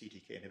test the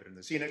TTK inhibitor in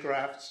the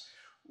xenografts.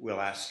 We're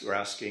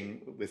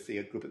asking with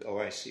the group at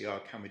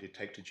OICR, can we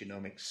detect a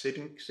genomic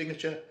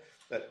signature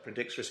that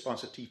predicts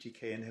response to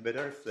TTK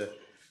inhibitor?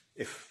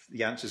 If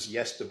the answer is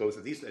yes to both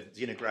of these, the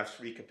xenografts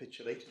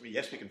recapitulate.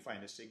 Yes, we can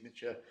find a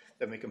signature.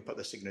 Then we can put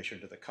the signature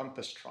into the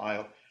COMPASS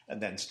trial and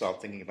then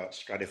start thinking about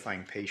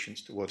stratifying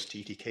patients towards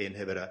TTK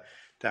inhibitor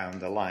down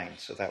the line.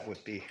 So that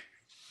would be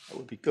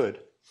good.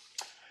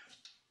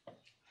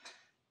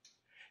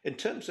 In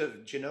terms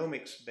of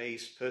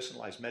genomics-based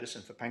personalized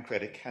medicine for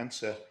pancreatic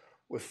cancer,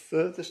 we're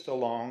furthest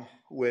along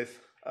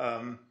with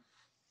the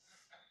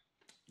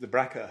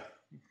BRCA,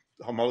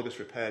 homologous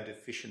repair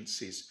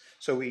deficiencies.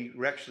 So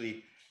we're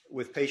actually,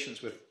 with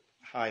patients with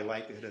high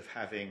likelihood of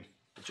having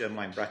a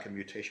germline BRCA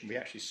mutation, we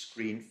actually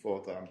screen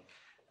for them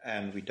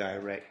and we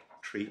direct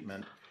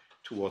treatment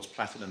towards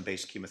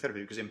platinum-based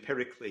chemotherapy because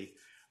empirically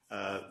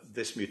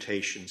this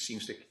mutation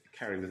seems to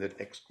carry with it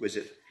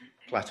exquisite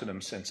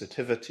platinum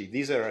sensitivity.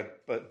 These are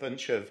a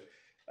bunch of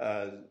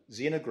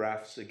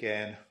xenografts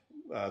again.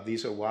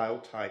 These are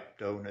wild-type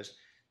donors.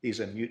 These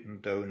are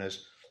mutant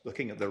donors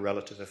looking at the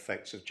relative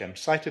effects of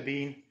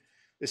gemcitabine.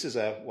 This is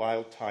a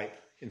wild-type,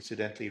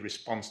 incidentally,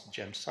 response to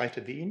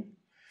gemcitabine,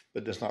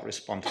 but does not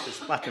respond to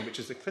cisplatin, which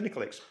is the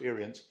clinical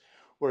experience,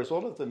 whereas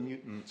all of the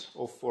mutants,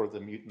 all 4 of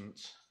the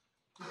mutants,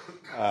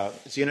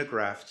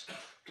 xenografts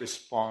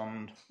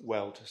respond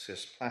well to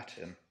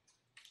cisplatin,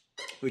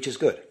 which is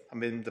good. I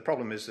mean, the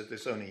problem is that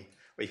there's only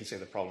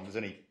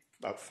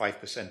about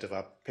 5% of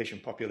our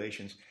patient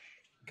populations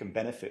can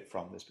benefit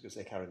from this because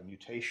they carry the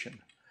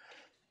mutation.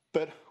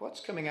 But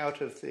what's coming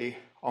out of the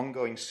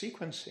ongoing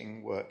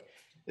sequencing work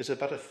is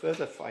about a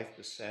further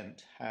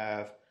 5%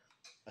 have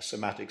a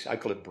somatic, I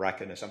call it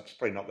BRCA-ness, it's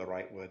probably not the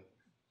right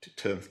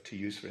term to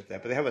use for it there,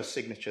 but they have a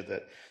signature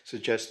that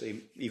suggests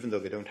even though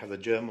they don't have the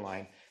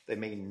germline, they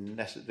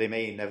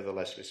may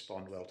nevertheless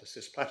respond well to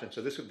cisplatin.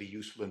 So this would be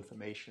useful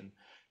information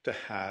to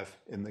have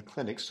in the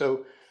clinic.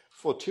 So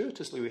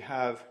fortuitously, we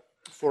have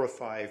 4 or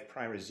 5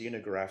 primary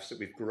xenografts that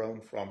we've grown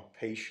from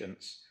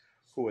patients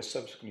who were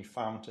subsequently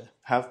found to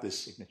have this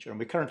signature. And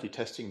we're currently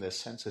testing their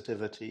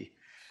sensitivity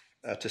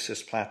to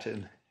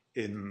cisplatin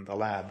in the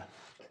lab.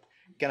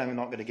 Again, I'm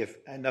not going to give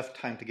enough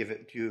time to give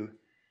it due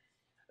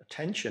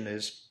attention,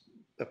 is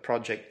a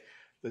project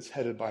that's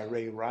headed by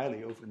Ray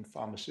Riley over in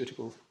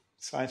pharmaceutical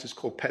sciences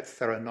called PET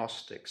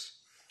Theranostics.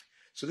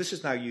 So this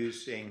is now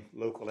using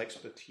local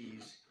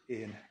expertise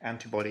in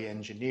antibody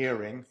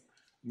engineering.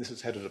 And this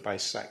is headed by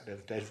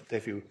Sakdev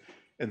Devu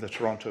in the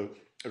Toronto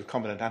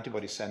Recombinant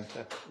Antibody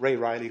Center. Ray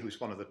Riley, who's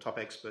one of the top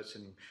experts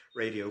in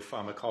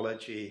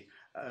radiopharmacology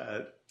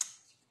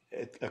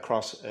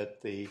across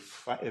at the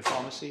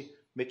pharmacy,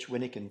 Mitch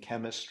Winnick in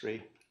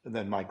chemistry, and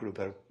then my group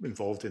are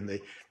involved in the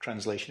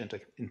translation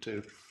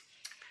into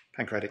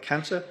pancreatic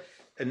cancer.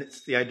 And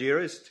the idea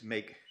is to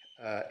make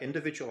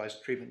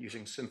individualized treatment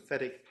using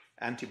synthetic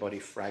antibody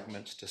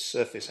fragments to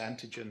surface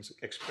antigens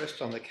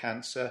expressed on the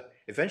cancer,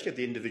 eventually at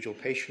the individual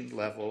patient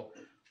level,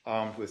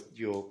 armed with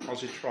dual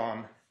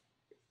positron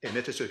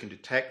emitters so we can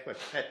detect by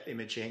PET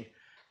imaging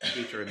and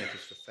beta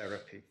emitters for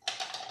therapy.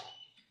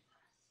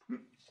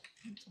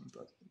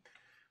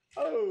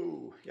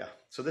 Oh, yeah.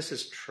 So this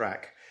is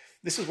TRACK.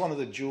 This is one of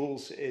the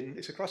jewels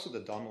it's across at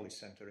the Donnelly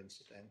Center,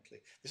 incidentally.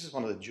 This is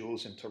one of the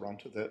jewels in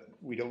Toronto that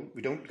we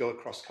don't go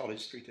across College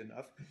Street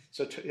enough.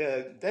 So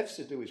Dev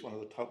Sidhu is one of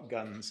the top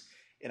guns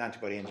in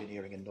antibody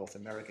engineering in North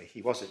America.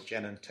 He was at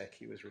Genentech.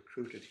 He was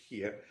recruited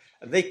here.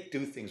 And they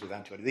do things with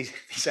antibodies.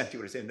 These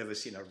antibodies, they've never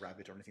seen a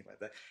rabbit or anything like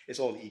that. It's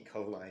all E.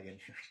 coli, and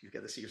you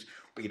get the series,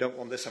 but you don't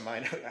want this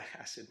amino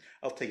acid.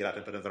 I'll take it out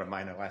and put another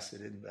amino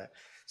acid in there.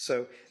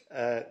 So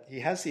he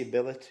has the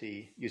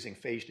ability, using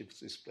phage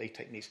display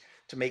techniques,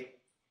 to make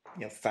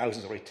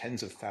thousands or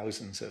tens of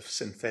thousands of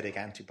synthetic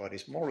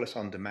antibodies, more or less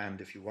on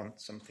demand if you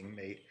want something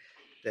made.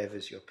 Dev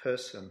is your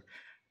person.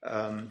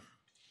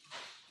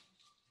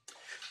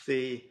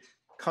 The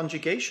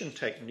conjugation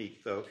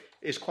technique, though,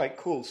 is quite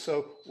cool.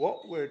 So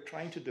what we're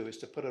trying to do is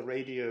to put a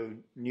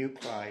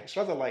radionuclide, it's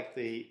rather like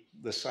the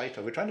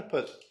cyto. We're trying to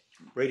put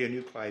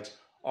radionuclides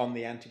on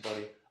the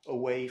antibody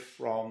away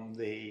from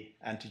the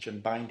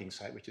antigen binding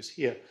site, which is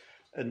here.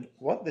 And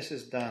what this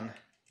is done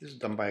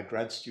by a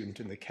grad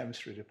student in the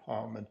chemistry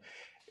department,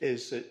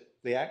 is that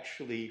they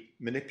actually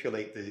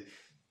manipulate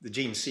the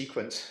gene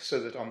sequence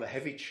so that on the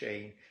heavy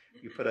chain,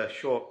 you put a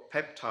short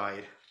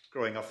peptide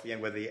growing off the end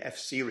where the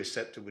FC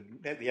receptor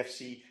the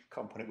FC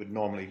component would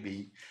normally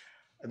be.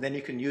 And then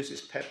you can use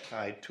this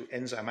peptide to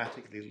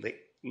enzymatically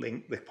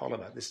link the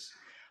polymer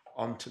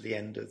onto the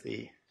end of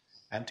the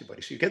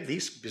antibody. So you get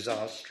these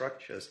bizarre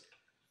structures.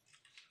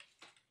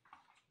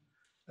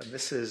 And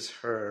this is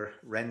her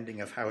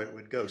rendering of how it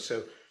would go.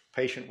 So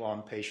patient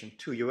 1, patient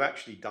 2, you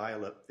actually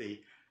dial up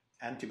the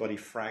antibody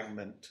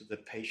fragment to the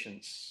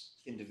patient's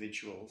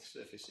individual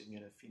surface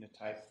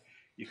immunophenotype.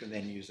 You can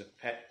then use a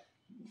PET,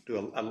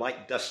 do a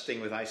light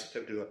dusting with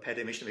isotope, do a PET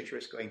image to make sure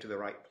it's going to the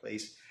right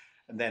place,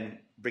 and then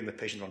bring the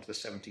patient onto the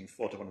 17th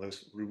floor to one of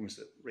those rooms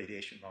that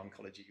radiation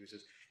oncology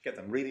uses, get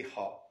them really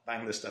hot,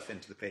 bang the stuff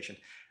into the patient,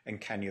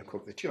 and can you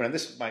cook the tumor? And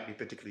this might be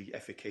particularly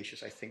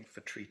efficacious, I think, for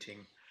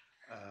treating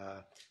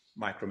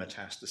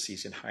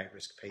micrometastases in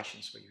high-risk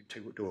patients where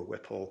you do a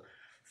Whipple,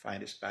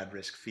 find its bad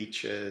risk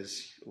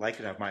features,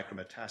 likely to have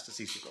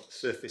micrometastases. You've got the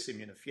surface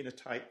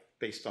immunophenotype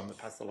based on the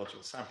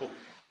pathological sample,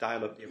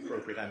 dial up the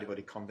appropriate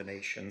antibody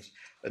combinations,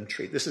 and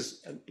treat.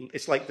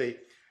 It's like the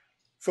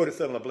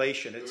photothermal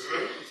ablation.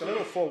 It's a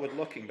little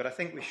forward-looking, but I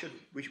think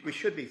we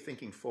should be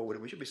thinking forward,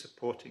 and we should be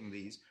supporting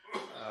these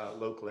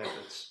local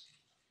efforts.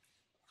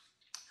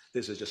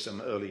 This is just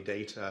some early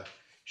data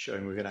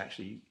showing we can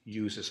actually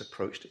use this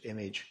approach to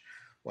image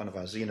one of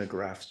our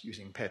xenografts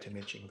using PET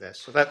imaging there.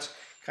 So that's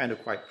kind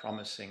of quite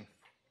promising.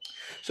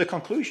 So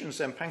conclusions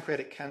then,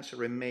 pancreatic cancer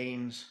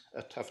remains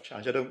a tough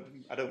challenge. I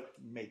don't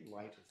make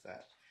light of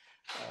that.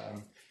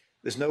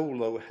 There's no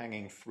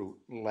low-hanging fruit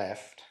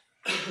left,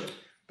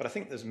 but I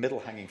think there's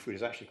middle-hanging fruit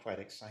is actually quite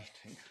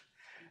exciting.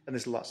 And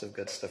there's lots of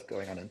good stuff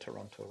going on in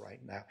Toronto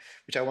right now,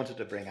 which I wanted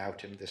to bring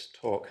out in this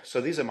talk.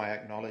 So these are my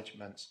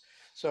acknowledgements.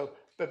 So,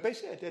 but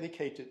basically I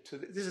dedicate it to,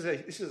 this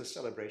is a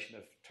celebration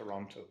of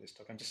Toronto, this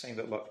talk. I'm just saying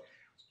that, look,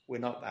 we're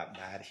not that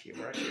bad here.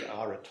 We actually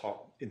are a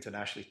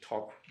internationally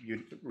top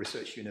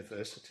research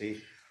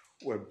university.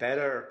 We're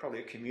better probably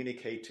at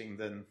communicating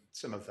than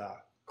some of our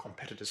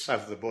competitors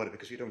south of the border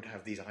because we don't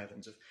have these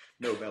islands of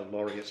Nobel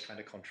laureates trying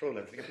to control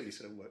everything. Everybody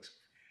sort of works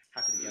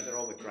happy together.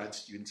 All the grad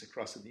students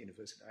across the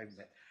university I've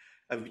met.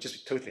 I'm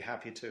just totally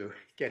happy to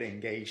get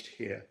engaged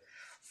here.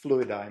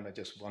 Fluidigm are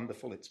just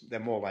wonderful. They're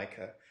more like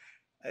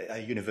a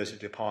university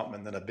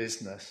department than a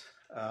business.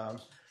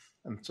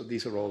 And so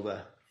these are all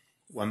the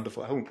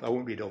wonderful, I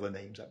won't read all the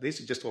names out.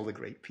 These are just all the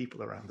great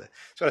people around there.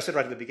 So I said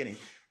right at the beginning,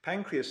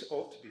 pancreas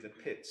ought to be the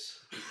pits.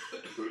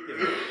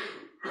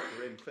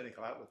 We're in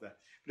clinical outlook there.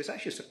 But it's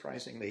actually a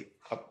surprisingly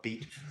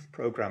upbeat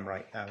program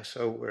right now.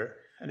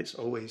 And it's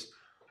always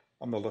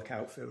on the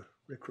lookout for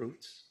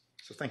recruits.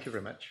 So thank you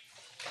very much.